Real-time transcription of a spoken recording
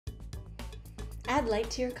Add light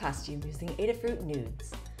to your costume using Adafruit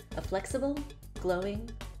Noods, a flexible, glowing,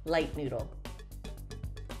 light noodle.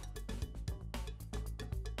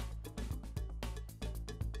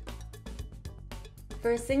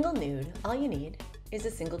 For a single nood, all you need is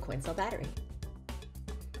a single coin cell battery.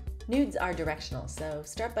 Noods are directional, so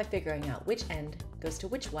start by figuring out which end goes to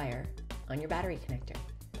which wire on your battery connector.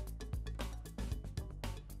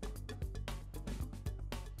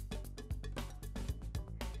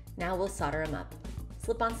 Now we'll solder them up.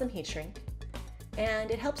 Slip on some heat shrink, and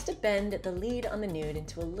it helps to bend the lead on the nood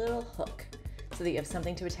into a little hook so that you have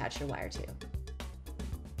something to attach your wire to.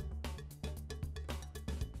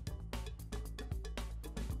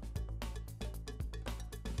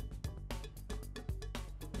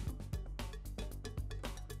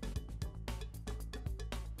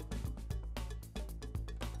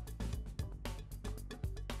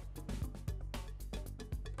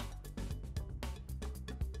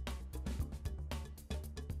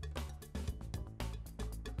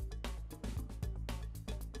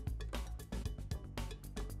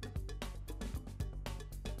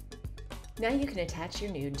 Now you can attach your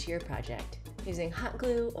nood to your project using hot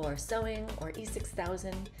glue or sewing or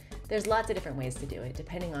E6000. There's lots of different ways to do it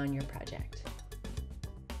depending on your project.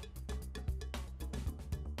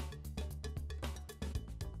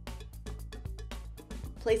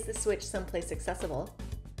 Place the switch someplace accessible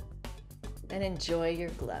and enjoy your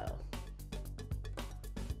glow.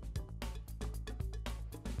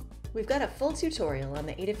 We've got a full tutorial on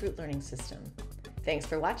the Adafruit learning system. Thanks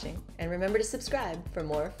for watching, and remember to subscribe for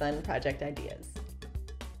more fun project ideas.